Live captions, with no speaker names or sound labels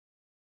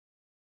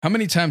How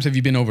many times have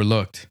you been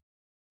overlooked?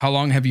 How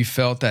long have you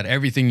felt that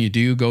everything you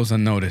do goes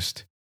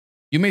unnoticed?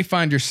 You may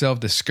find yourself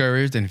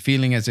discouraged and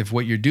feeling as if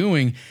what you're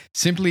doing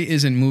simply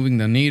isn't moving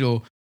the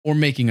needle or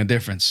making a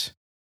difference.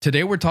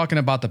 Today, we're talking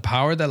about the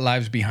power that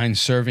lies behind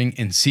serving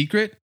in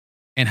secret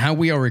and how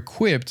we are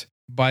equipped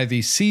by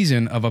the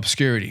season of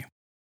obscurity.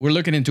 We're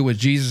looking into what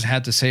Jesus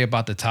had to say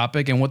about the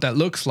topic and what that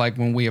looks like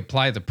when we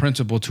apply the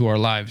principle to our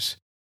lives.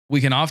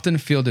 We can often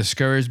feel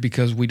discouraged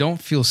because we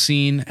don't feel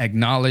seen,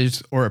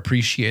 acknowledged, or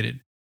appreciated.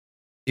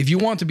 If you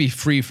want to be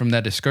free from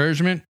that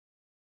discouragement,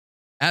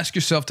 ask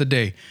yourself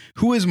today,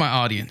 who is my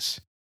audience?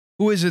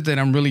 Who is it that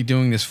I'm really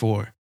doing this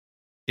for?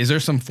 Is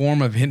there some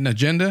form of hidden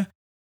agenda?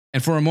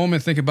 And for a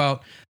moment, think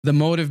about the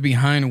motive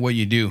behind what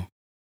you do.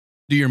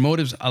 Do your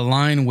motives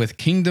align with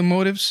kingdom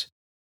motives?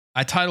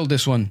 I titled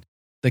this one,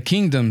 The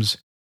Kingdom's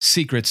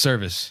Secret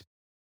Service.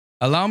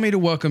 Allow me to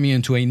welcome you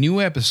into a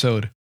new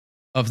episode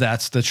of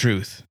That's the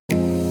Truth.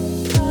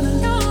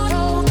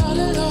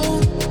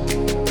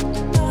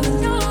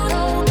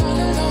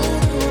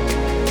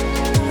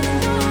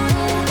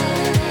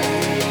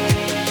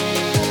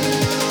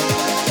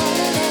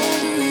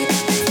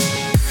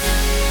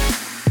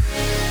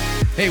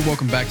 Hey,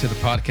 welcome back to the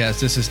podcast.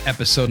 This is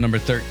episode number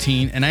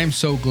 13, and I am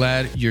so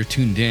glad you're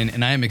tuned in,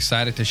 and I am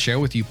excited to share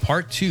with you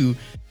part 2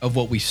 of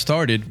what we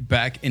started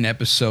back in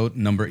episode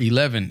number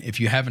 11.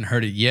 If you haven't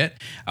heard it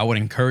yet, I would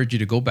encourage you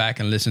to go back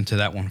and listen to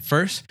that one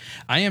first.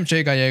 I am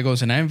Jay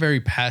Gallegos, and I am very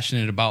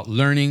passionate about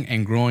learning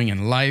and growing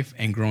in life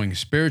and growing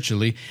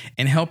spiritually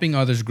and helping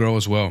others grow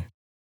as well.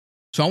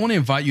 So I want to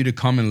invite you to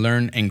come and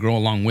learn and grow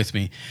along with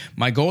me.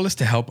 My goal is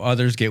to help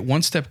others get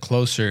one step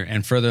closer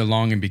and further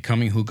along in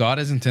becoming who God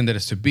has intended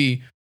us to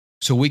be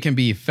so we can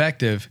be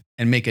effective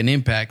and make an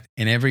impact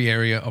in every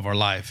area of our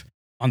life.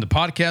 On the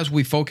podcast,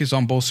 we focus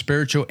on both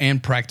spiritual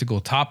and practical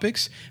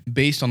topics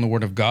based on the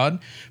Word of God.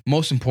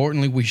 Most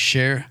importantly, we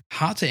share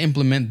how to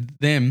implement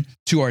them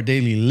to our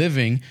daily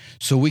living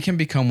so we can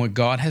become what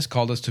God has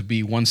called us to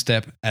be one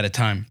step at a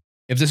time.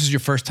 If this is your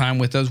first time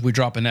with us, we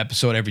drop an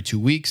episode every 2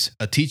 weeks,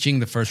 a teaching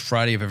the first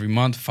Friday of every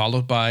month,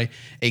 followed by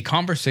a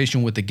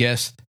conversation with the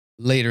guest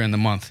later in the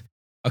month.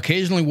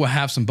 Occasionally, we'll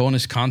have some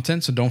bonus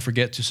content, so don't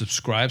forget to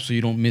subscribe so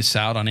you don't miss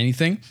out on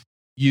anything.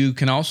 You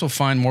can also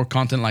find more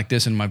content like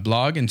this in my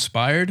blog,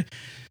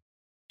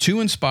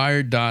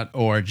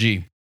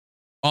 inspired2inspired.org.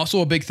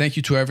 Also, a big thank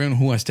you to everyone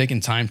who has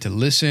taken time to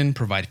listen,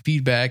 provide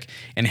feedback,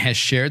 and has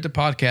shared the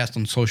podcast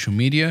on social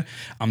media.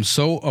 I'm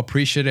so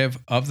appreciative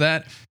of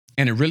that.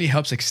 And it really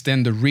helps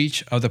extend the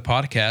reach of the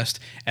podcast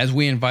as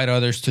we invite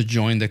others to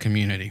join the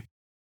community.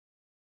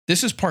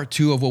 This is part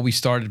 2 of what we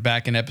started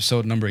back in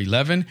episode number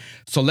 11.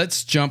 So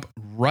let's jump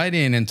right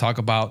in and talk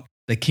about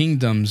the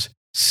Kingdom's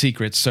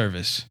Secret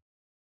Service.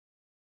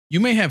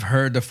 You may have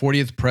heard the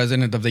 40th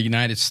President of the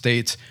United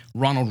States,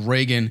 Ronald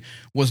Reagan,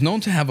 was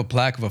known to have a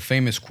plaque of a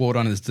famous quote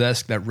on his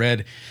desk that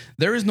read,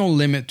 "There is no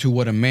limit to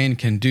what a man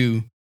can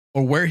do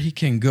or where he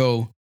can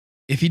go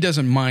if he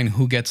doesn't mind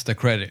who gets the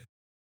credit."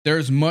 There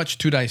is much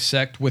to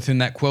dissect within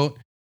that quote.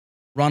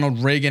 Ronald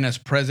Reagan, as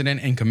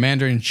president and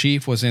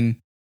commander-in-chief, was in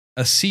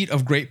a seat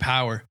of great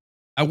power.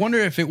 I wonder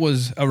if it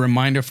was a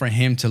reminder for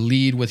him to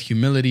lead with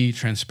humility,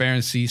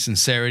 transparency,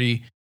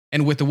 sincerity,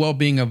 and with the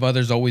well-being of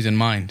others always in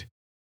mind.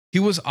 He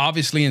was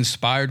obviously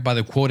inspired by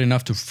the quote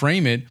enough to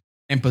frame it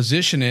and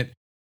position it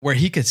where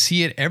he could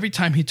see it every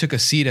time he took a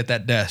seat at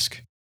that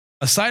desk.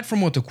 Aside from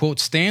what the quote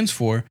stands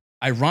for,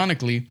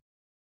 ironically,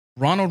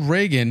 Ronald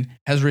Reagan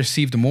has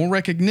received more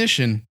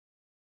recognition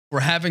for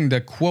having the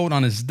quote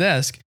on his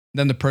desk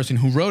than the person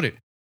who wrote it.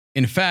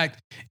 In fact,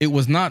 it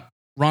was not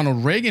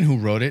Ronald Reagan who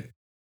wrote it.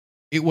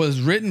 It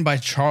was written by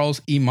Charles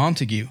E.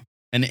 Montague,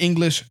 an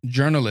English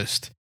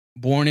journalist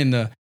born in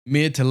the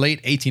mid to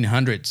late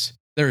 1800s.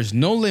 There is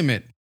no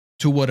limit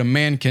to what a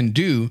man can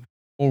do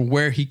or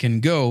where he can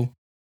go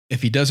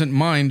if he doesn't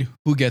mind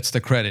who gets the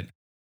credit.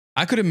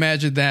 I could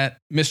imagine that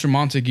Mr.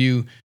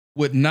 Montague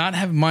would not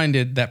have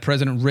minded that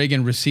President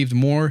Reagan received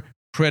more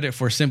credit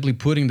for simply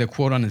putting the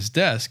quote on his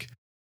desk.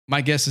 My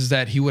guess is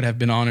that he would have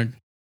been honored.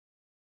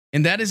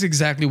 And that is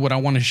exactly what I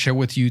want to share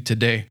with you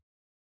today.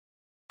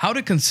 How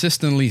to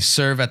consistently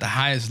serve at the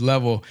highest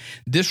level,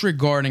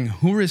 disregarding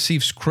who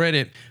receives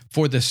credit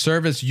for the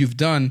service you've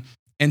done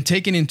and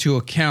taking into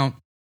account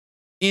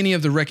any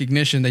of the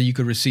recognition that you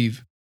could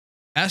receive.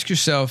 Ask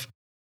yourself,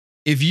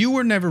 if you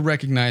were never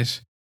recognized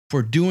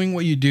for doing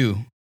what you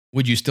do,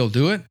 would you still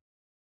do it?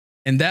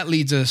 And that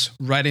leads us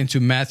right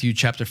into Matthew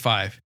chapter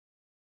 5.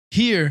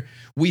 Here,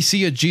 we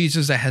see a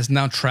Jesus that has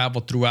now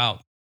traveled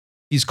throughout.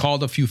 He's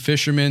called a few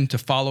fishermen to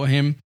follow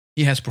him.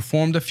 He has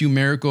performed a few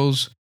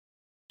miracles,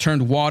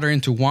 turned water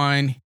into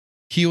wine,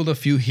 healed a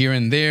few here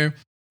and there.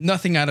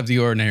 Nothing out of the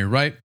ordinary,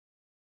 right?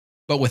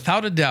 But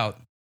without a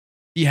doubt,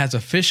 he has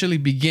officially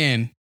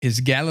begun his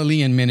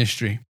Galilean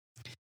ministry.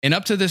 And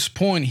up to this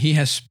point, he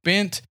has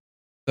spent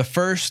the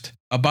first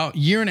about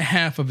year and a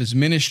half of his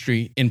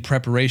ministry in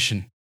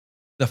preparation.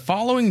 The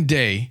following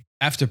day,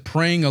 after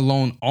praying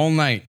alone all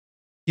night,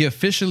 he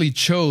officially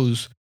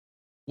chose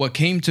what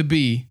came to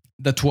be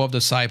the 12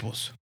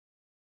 disciples.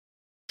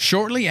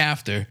 Shortly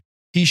after,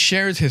 he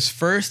shares his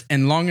first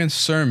and longest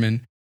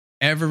sermon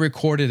ever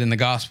recorded in the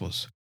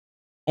Gospels.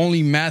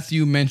 Only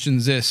Matthew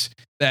mentions this,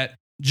 that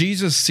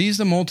Jesus sees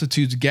the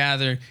multitudes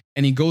gather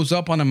and he goes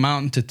up on a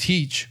mountain to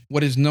teach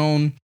what is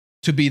known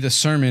to be the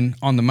Sermon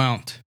on the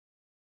Mount.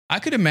 I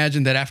could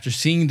imagine that after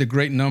seeing the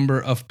great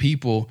number of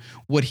people,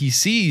 what he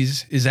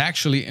sees is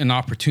actually an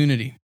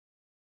opportunity.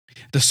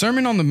 The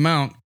Sermon on the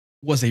Mount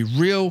was a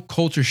real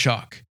culture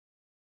shock.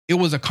 It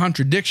was a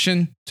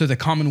contradiction to the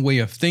common way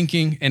of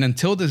thinking, and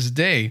until this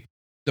day,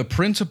 the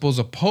principles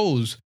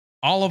oppose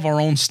all of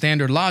our own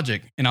standard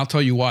logic, and I'll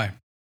tell you why.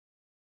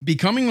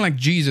 Becoming like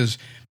Jesus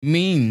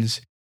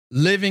means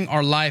living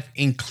our life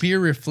in clear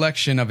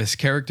reflection of his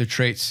character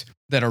traits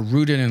that are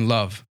rooted in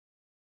love.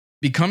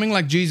 Becoming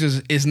like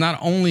Jesus is not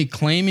only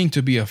claiming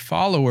to be a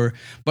follower,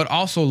 but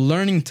also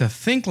learning to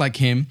think like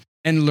him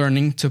and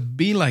learning to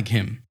be like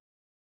him.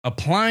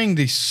 Applying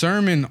the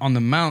Sermon on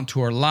the Mount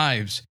to our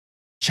lives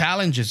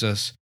challenges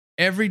us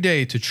every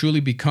day to truly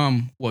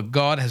become what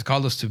God has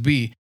called us to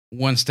be,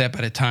 one step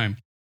at a time.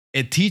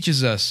 It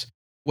teaches us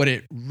what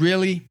it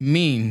really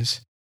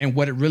means and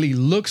what it really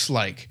looks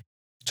like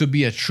to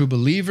be a true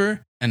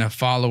believer and a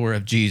follower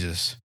of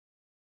Jesus.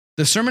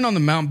 The Sermon on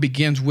the Mount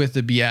begins with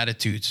the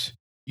Beatitudes.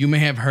 You may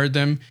have heard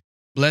them.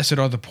 Blessed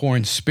are the poor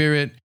in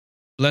spirit.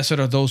 Blessed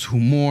are those who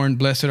mourn.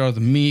 Blessed are the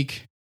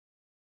meek.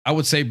 I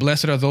would say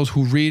blessed are those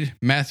who read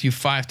Matthew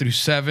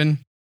 5-7.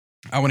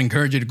 I would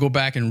encourage you to go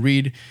back and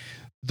read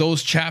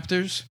those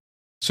chapters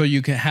so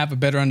you can have a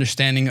better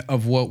understanding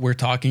of what we're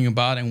talking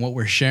about and what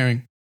we're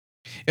sharing.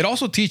 It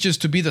also teaches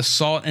to be the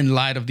salt and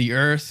light of the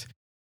earth.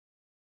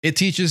 It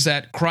teaches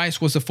that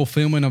Christ was the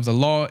fulfillment of the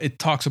law. It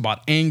talks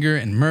about anger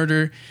and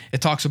murder.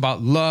 It talks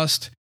about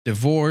lust,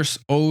 divorce,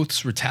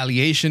 oaths,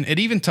 retaliation. It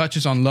even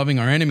touches on loving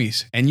our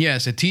enemies. And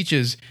yes, it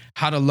teaches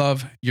how to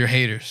love your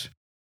haters.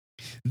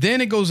 Then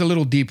it goes a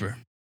little deeper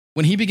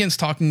when he begins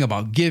talking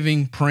about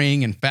giving,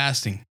 praying, and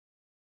fasting.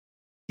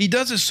 He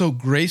does it so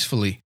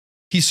gracefully.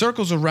 He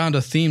circles around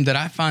a theme that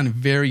I find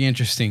very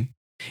interesting.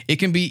 It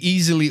can be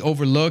easily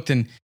overlooked,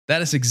 and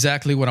that is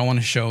exactly what I want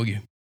to show you.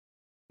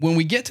 When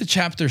we get to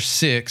chapter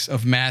 6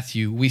 of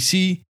Matthew, we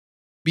see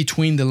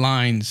between the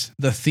lines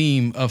the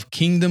theme of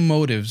kingdom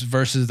motives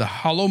versus the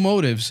hollow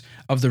motives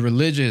of the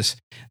religious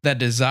that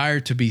desire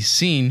to be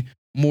seen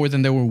more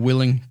than they were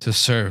willing to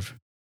serve.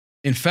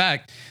 In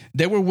fact,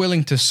 they were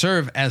willing to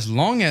serve as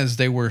long as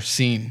they were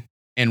seen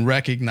and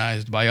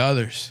recognized by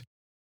others.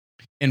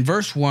 In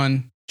verse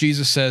 1,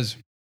 Jesus says,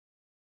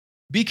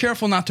 "Be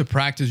careful not to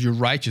practice your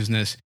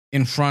righteousness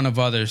in front of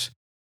others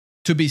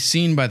to be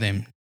seen by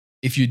them.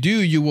 If you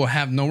do, you will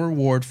have no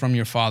reward from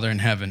your Father in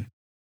heaven."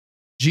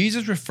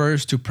 Jesus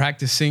refers to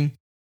practicing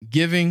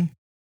giving,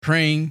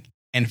 praying,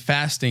 and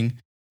fasting,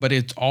 but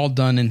it's all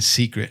done in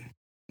secret.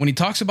 When he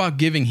talks about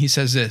giving, he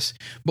says this,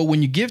 "But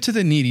when you give to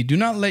the needy, do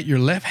not let your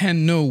left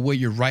hand know what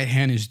your right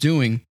hand is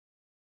doing,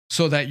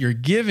 so that your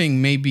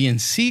giving may be in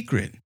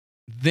secret.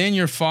 Then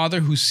your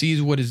Father who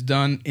sees what is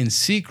done in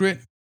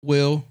secret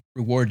will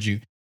reward you."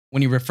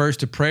 When he refers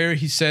to prayer,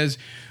 he says,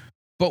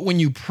 "But when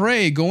you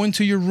pray, go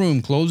into your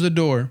room, close the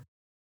door,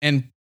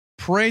 and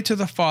pray to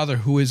the Father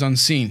who is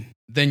unseen.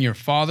 Then your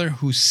Father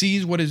who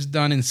sees what is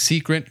done in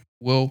secret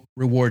will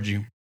reward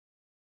you."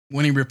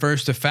 When he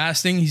refers to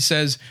fasting, he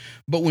says,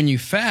 "But when you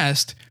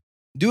fast,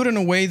 do it in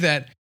a way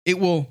that it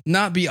will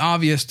not be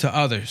obvious to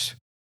others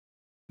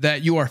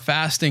that you are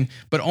fasting,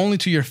 but only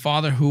to your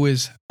Father who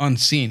is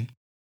unseen.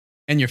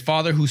 And your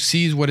Father who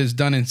sees what is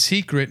done in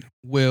secret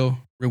will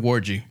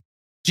reward you."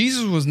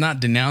 Jesus was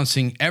not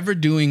denouncing ever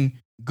doing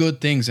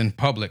good things in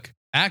public.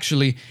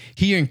 Actually,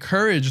 he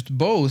encouraged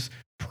both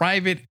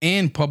private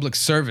and public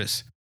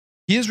service.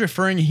 He is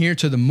referring here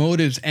to the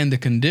motives and the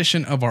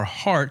condition of our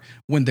heart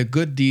when the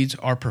good deeds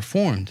are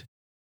performed.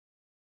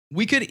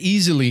 We could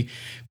easily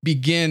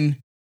begin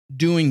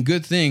doing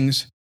good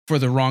things for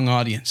the wrong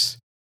audience.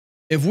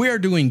 If we are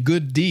doing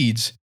good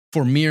deeds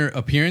for mere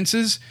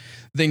appearances,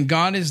 then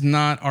God is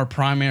not our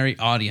primary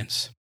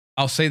audience.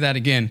 I'll say that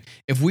again.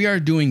 If we are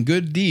doing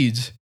good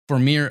deeds for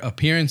mere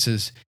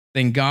appearances,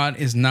 then God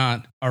is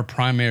not our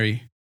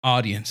primary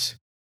audience.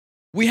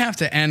 We have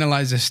to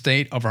analyze the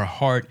state of our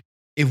heart.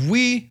 If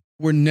we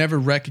were never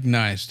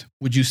recognized,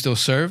 would you still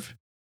serve?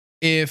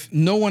 If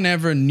no one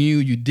ever knew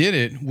you did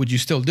it, would you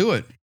still do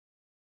it?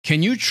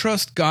 Can you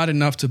trust God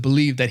enough to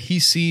believe that he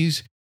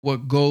sees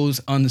what goes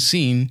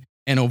unseen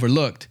and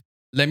overlooked?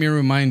 Let me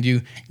remind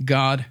you,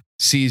 God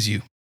sees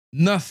you.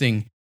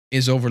 Nothing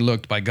is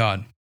overlooked by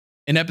God.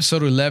 In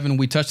episode 11,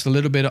 we touched a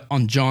little bit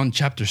on John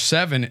chapter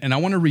 7, and I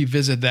want to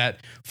revisit that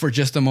for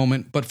just a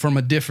moment, but from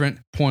a different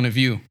point of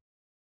view.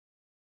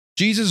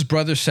 Jesus'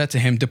 brothers said to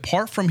him,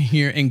 "Depart from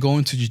here and go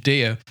into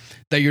Judea,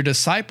 that your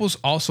disciples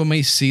also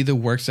may see the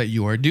works that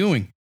you are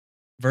doing."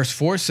 Verse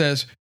 4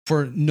 says,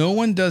 "For no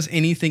one does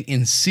anything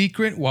in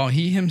secret while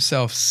he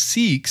himself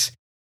seeks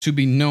to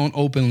be known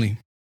openly.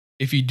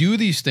 If you do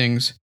these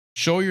things,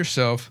 show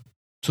yourself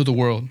to the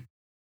world."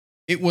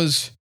 It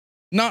was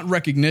not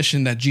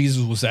recognition that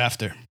Jesus was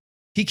after.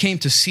 He came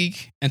to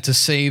seek and to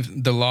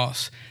save the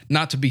lost,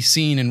 not to be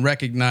seen and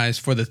recognized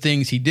for the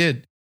things he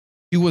did.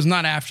 He was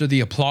not after the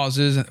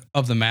applauses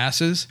of the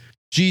masses.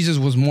 Jesus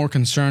was more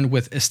concerned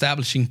with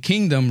establishing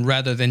kingdom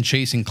rather than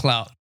chasing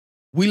clout.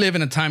 We live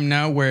in a time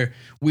now where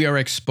we are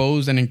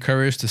exposed and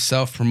encouraged to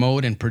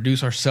self-promote and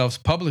produce ourselves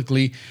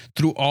publicly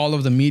through all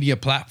of the media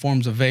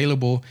platforms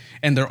available,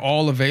 and they're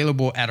all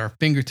available at our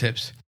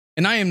fingertips.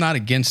 And I am not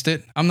against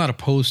it. I'm not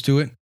opposed to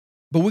it.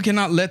 But we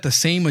cannot let the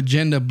same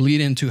agenda bleed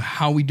into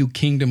how we do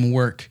kingdom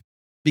work,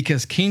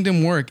 because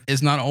kingdom work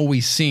is not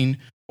always seen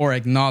or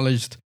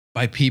acknowledged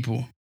by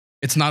people.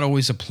 It's not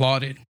always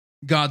applauded.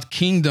 God's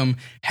kingdom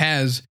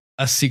has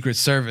a secret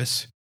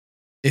service.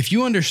 If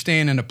you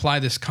understand and apply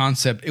this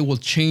concept, it will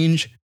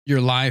change your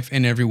life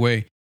in every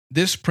way.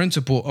 This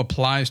principle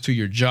applies to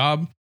your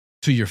job,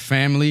 to your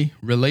family,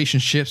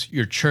 relationships,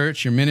 your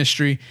church, your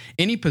ministry,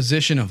 any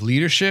position of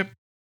leadership.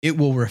 It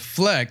will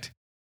reflect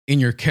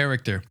in your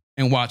character.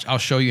 And watch, I'll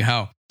show you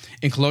how.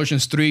 In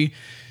Colossians 3,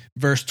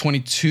 verse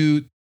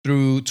 22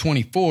 through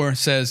 24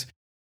 says,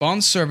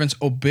 "Bondservants,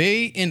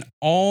 obey in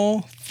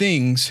all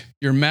things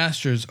your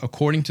masters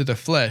according to the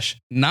flesh,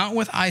 not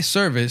with eye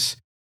service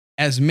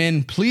as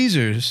men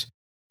pleasers,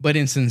 but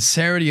in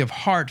sincerity of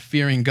heart,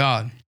 fearing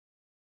God.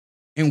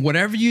 And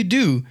whatever you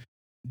do,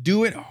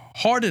 do it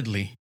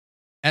heartedly,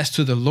 as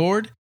to the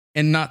Lord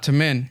and not to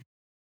men,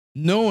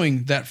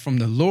 knowing that from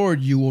the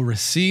Lord you will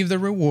receive the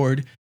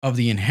reward of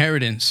the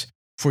inheritance,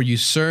 for you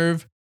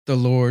serve the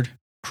Lord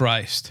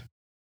Christ."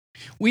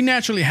 We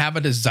naturally have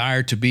a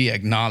desire to be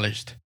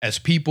acknowledged. As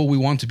people, we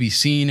want to be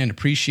seen and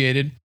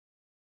appreciated.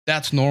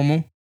 That's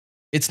normal.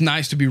 It's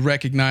nice to be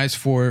recognized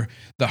for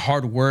the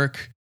hard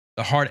work,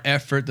 the hard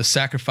effort, the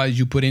sacrifice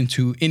you put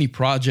into any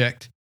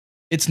project.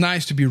 It's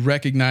nice to be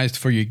recognized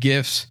for your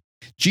gifts.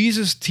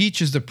 Jesus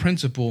teaches the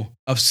principle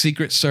of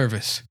secret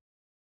service.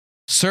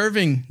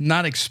 Serving,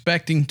 not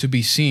expecting to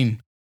be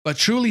seen, but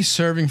truly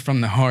serving from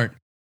the heart,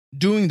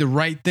 doing the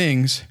right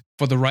things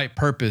for the right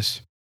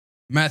purpose.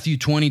 Matthew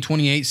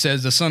 20:28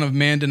 says, "The Son of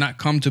Man did not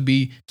come to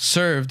be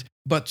served,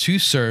 but to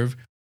serve,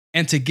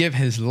 and to give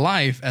his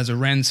life as a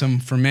ransom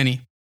for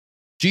many."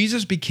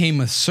 Jesus became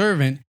a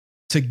servant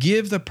to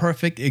give the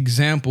perfect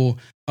example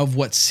of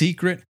what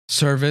secret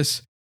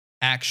service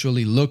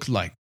actually looked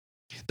like.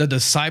 The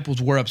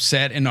disciples were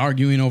upset and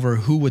arguing over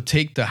who would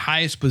take the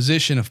highest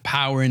position of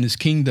power in his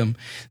kingdom.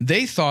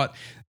 They thought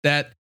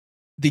that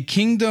the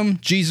kingdom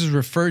Jesus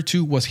referred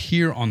to was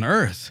here on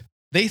earth.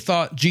 They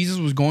thought Jesus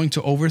was going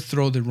to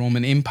overthrow the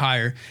Roman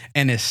Empire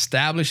and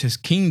establish his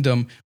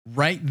kingdom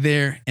right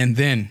there and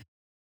then.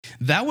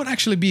 That would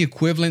actually be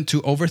equivalent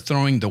to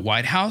overthrowing the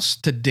White House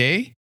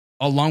today,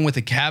 along with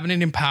a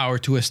cabinet in power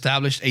to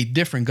establish a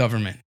different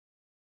government.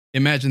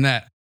 Imagine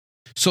that.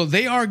 So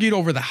they argued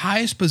over the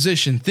highest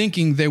position,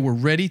 thinking they were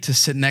ready to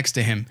sit next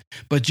to him.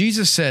 But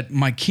Jesus said,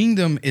 "My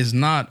kingdom is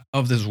not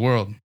of this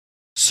world."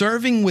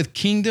 Serving with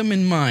kingdom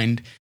in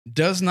mind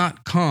does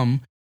not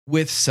come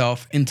with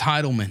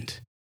self-entitlement.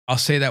 I'll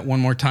say that one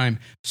more time.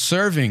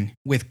 Serving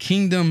with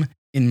kingdom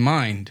in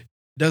mind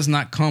does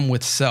not come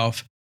with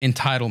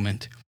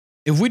self-entitlement.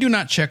 If we do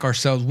not check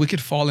ourselves, we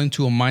could fall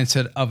into a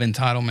mindset of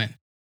entitlement,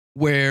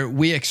 where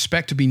we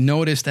expect to be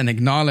noticed and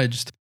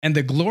acknowledged, and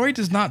the glory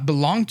does not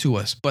belong to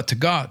us, but to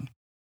God.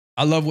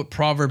 I love what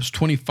Proverbs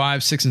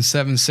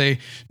 25:6-7 say.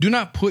 "Do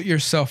not put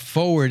yourself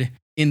forward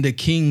in the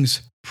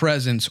king's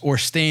presence, or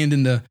stand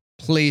in the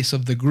place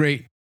of the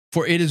great.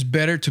 For it is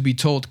better to be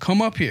told,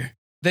 'Come up here,'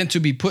 than to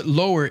be put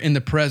lower in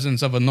the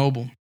presence of a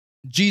noble."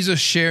 Jesus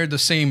shared the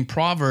same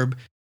proverb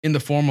in the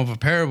form of a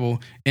parable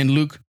in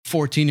Luke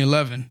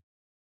 14:11.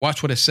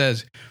 Watch what it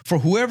says. "For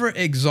whoever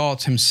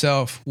exalts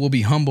himself will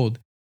be humbled,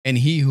 and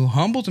he who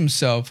humbles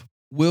himself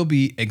will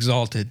be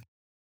exalted."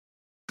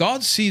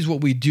 God sees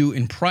what we do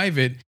in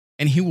private,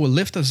 and he will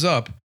lift us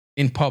up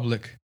in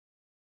public.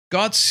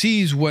 God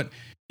sees what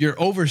your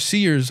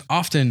overseers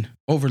often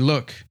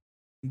overlook.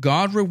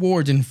 God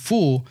rewards in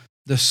full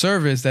the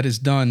service that is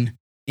done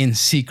in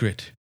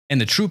secret.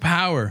 And the true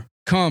power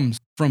comes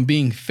from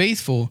being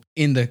faithful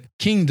in the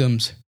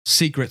kingdom's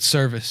secret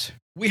service.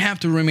 We have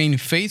to remain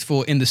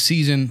faithful in the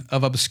season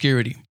of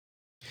obscurity.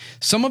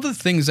 Some of the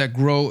things that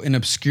grow in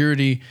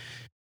obscurity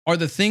are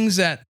the things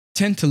that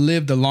tend to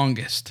live the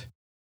longest.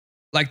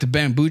 Like the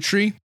bamboo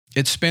tree,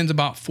 it spends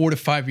about 4 to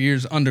 5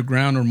 years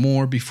underground or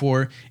more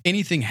before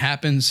anything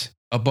happens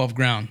above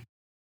ground.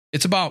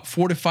 It's about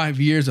 4 to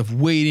 5 years of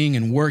waiting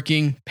and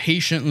working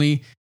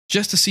patiently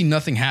just to see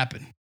nothing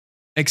happen,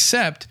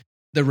 except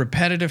the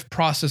repetitive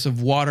process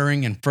of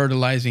watering and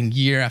fertilizing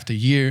year after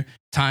year,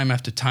 time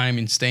after time,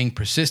 and staying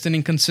persistent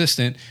and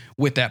consistent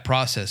with that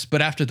process.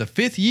 But after the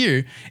 5th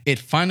year, it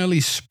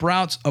finally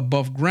sprouts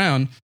above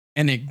ground,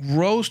 and it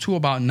grows to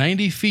about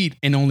 90 feet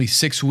in only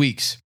 6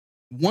 weeks.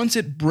 Once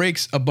it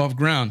breaks above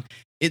ground,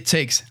 it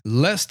takes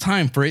less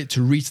time for it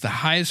to reach the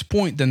highest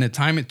point than the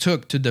time it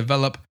took to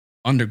develop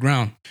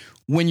underground.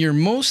 When you're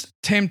most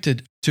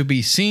tempted to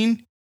be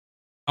seen,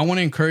 I want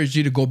to encourage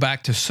you to go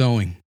back to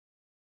sowing.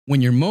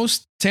 When you're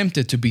most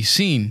tempted to be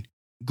seen,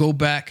 go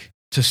back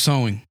to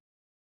sowing.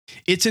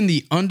 It's in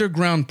the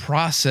underground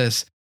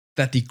process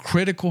that the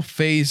critical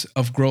phase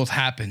of growth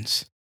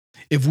happens.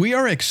 If we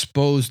are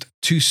exposed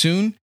too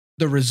soon,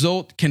 the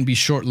result can be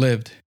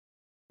short-lived.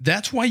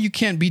 That's why you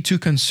can't be too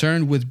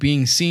concerned with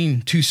being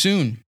seen too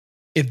soon.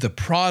 If the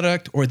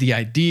product or the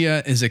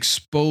idea is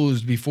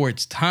exposed before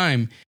its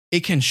time,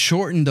 it can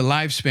shorten the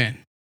lifespan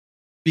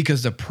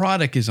because the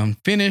product is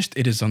unfinished,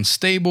 it is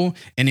unstable,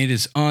 and it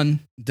is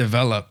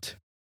undeveloped.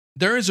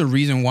 There is a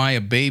reason why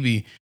a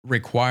baby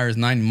requires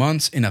 9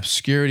 months in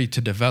obscurity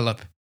to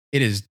develop.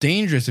 It is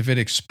dangerous if it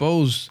is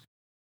exposed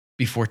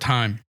before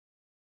time.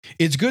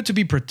 It's good to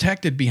be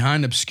protected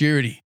behind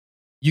obscurity.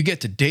 You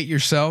get to date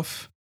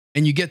yourself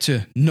and you get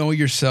to know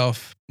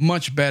yourself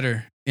much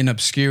better in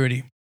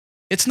obscurity.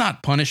 It's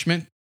not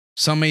punishment.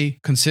 Some may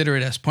consider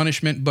it as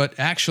punishment, but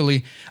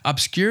actually,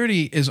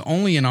 obscurity is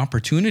only an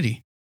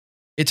opportunity.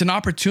 It's an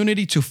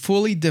opportunity to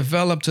fully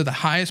develop to the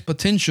highest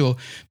potential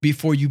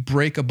before you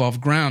break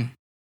above ground.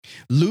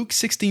 Luke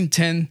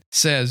 16:10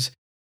 says,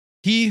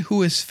 "He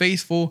who is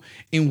faithful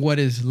in what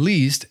is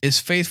least is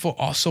faithful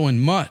also in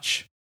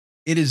much."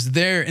 It is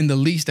there in the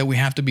least that we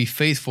have to be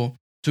faithful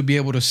to be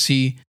able to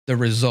see the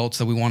results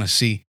that we want to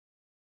see.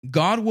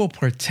 God will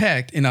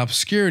protect in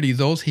obscurity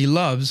those he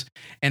loves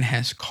and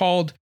has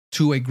called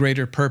to a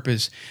greater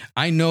purpose.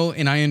 I know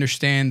and I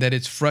understand that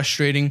it's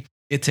frustrating,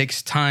 it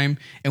takes time,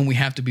 and we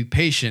have to be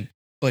patient.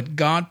 But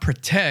God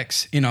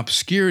protects in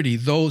obscurity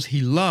those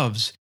he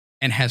loves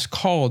and has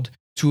called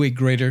to a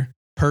greater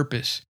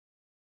purpose.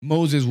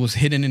 Moses was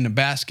hidden in a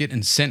basket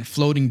and sent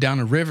floating down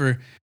a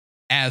river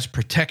as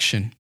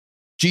protection.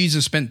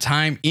 Jesus spent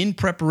time in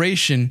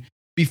preparation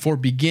before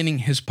beginning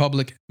his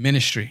public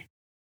ministry.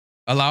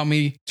 Allow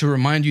me to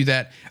remind you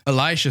that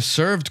Elisha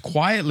served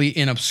quietly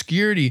in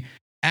obscurity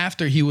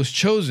after he was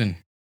chosen.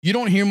 You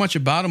don't hear much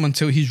about him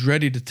until he's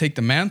ready to take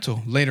the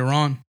mantle later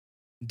on.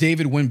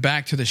 David went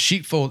back to the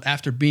sheepfold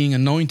after being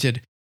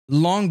anointed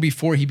long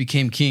before he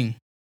became king.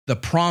 The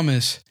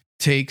promise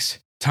takes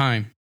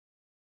time.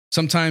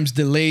 Sometimes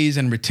delays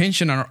and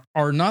retention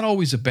are not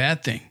always a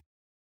bad thing.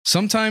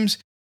 Sometimes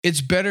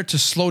it's better to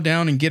slow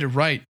down and get it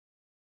right.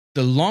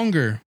 The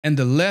longer and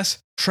the less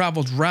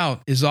traveled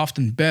route is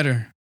often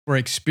better for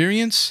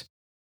experience,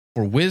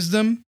 for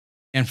wisdom,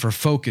 and for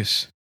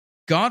focus.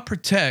 God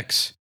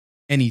protects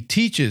and he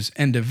teaches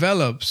and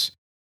develops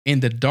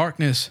in the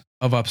darkness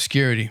of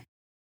obscurity.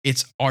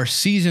 It's our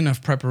season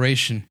of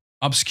preparation.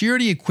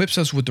 Obscurity equips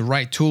us with the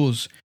right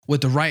tools,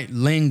 with the right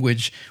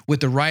language, with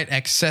the right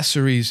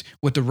accessories,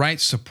 with the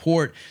right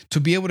support to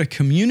be able to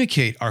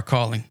communicate our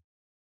calling.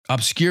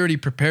 Obscurity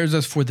prepares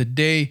us for the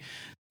day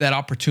that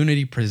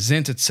opportunity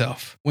presents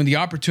itself. When the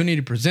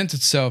opportunity presents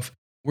itself,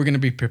 we're going to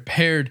be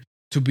prepared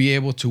to be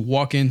able to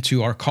walk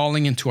into our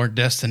calling, into our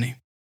destiny.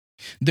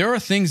 There are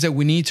things that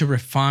we need to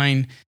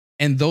refine,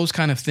 and those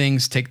kind of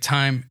things take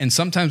time, and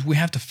sometimes we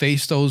have to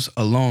face those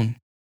alone.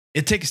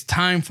 It takes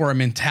time for our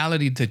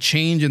mentality to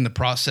change in the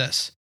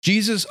process.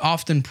 Jesus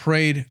often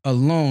prayed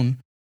alone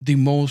the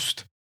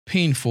most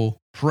painful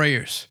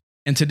prayers.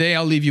 And today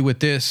I'll leave you with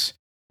this.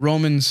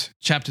 Romans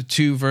chapter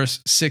 2, verse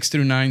 6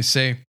 through 9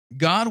 say,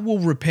 God will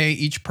repay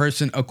each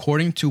person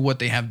according to what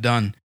they have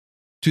done.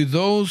 To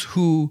those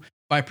who,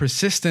 by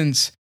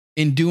persistence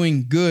in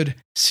doing good,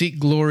 seek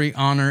glory,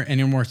 honor, and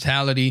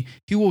immortality,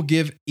 he will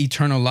give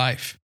eternal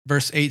life.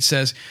 Verse 8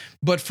 says,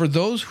 but for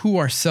those who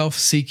are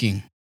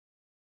self-seeking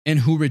and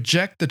who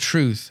reject the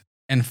truth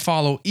and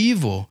follow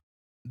evil,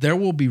 there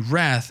will be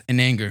wrath and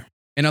anger.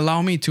 And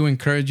allow me to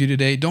encourage you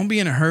today, don't be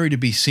in a hurry to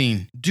be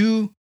seen.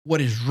 Do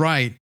what is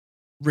right,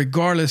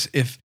 regardless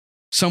if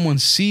someone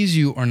sees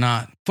you or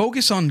not.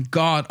 Focus on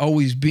God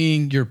always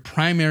being your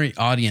primary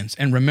audience.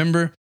 And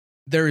remember,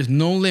 there is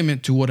no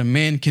limit to what a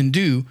man can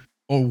do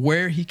or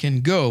where he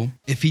can go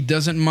if he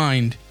doesn't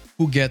mind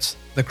who gets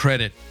the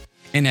credit.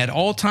 And at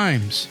all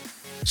times,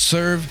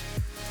 serve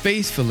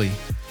faithfully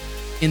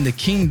in the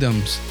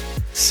kingdom's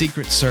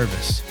secret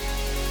service.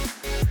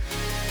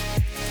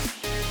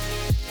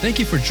 Thank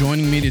you for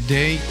joining me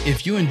today.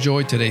 If you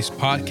enjoyed today's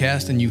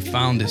podcast and you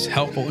found this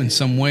helpful in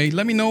some way,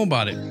 let me know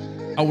about it.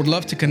 I would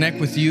love to connect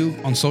with you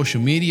on social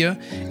media.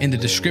 In the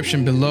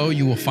description below,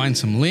 you will find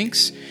some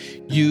links.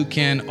 You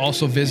can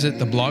also visit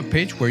the blog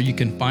page where you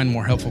can find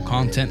more helpful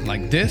content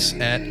like this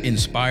at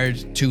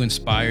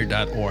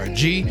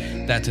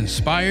inspired2inspire.org. That's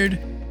inspired,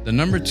 the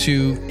number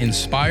 2,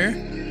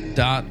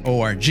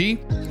 inspire.org.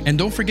 And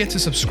don't forget to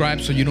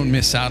subscribe so you don't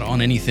miss out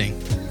on anything.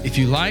 If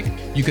you like,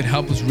 you could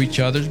help us reach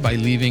others by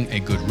leaving a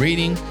good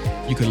rating.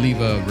 You could leave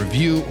a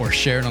review or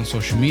share it on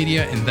social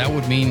media, and that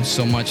would mean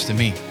so much to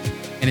me.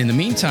 And in the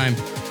meantime,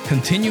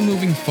 continue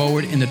moving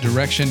forward in the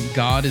direction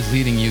God is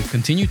leading you.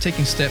 Continue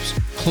taking steps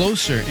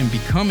closer in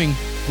becoming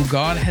who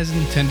God has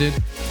intended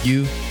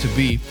you to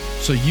be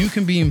so you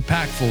can be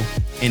impactful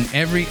in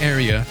every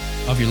area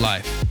of your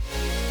life.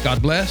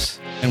 God bless,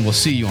 and we'll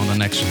see you on the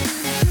next one.